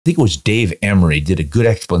think it was Dave Emery did a good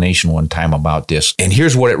explanation one time about this. And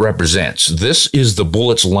here's what it represents. This is the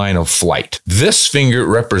bullet's line of flight. This finger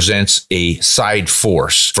represents a side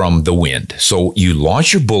force from the wind. So you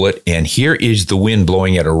launch your bullet, and here is the wind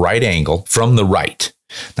blowing at a right angle from the right.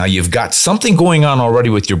 Now you've got something going on already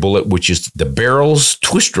with your bullet, which is the barrel's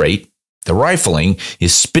twist rate. The rifling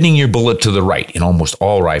is spinning your bullet to the right in almost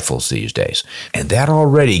all rifles these days. And that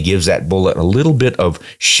already gives that bullet a little bit of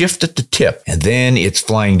shift at the tip. And then it's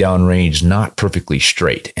flying downrange, not perfectly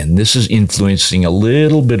straight. And this is influencing a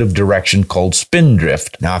little bit of direction called spin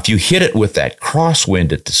drift. Now, if you hit it with that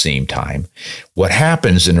crosswind at the same time, what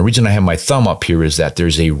happens, and the reason I have my thumb up here, is that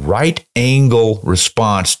there's a right angle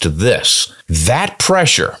response to this. That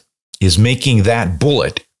pressure is making that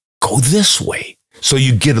bullet go this way. So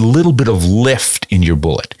you get a little bit of lift in your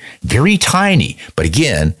bullet. Very tiny, but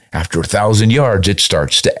again, after 1,000 yards, it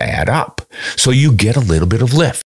starts to add up. So you get a little bit of lift.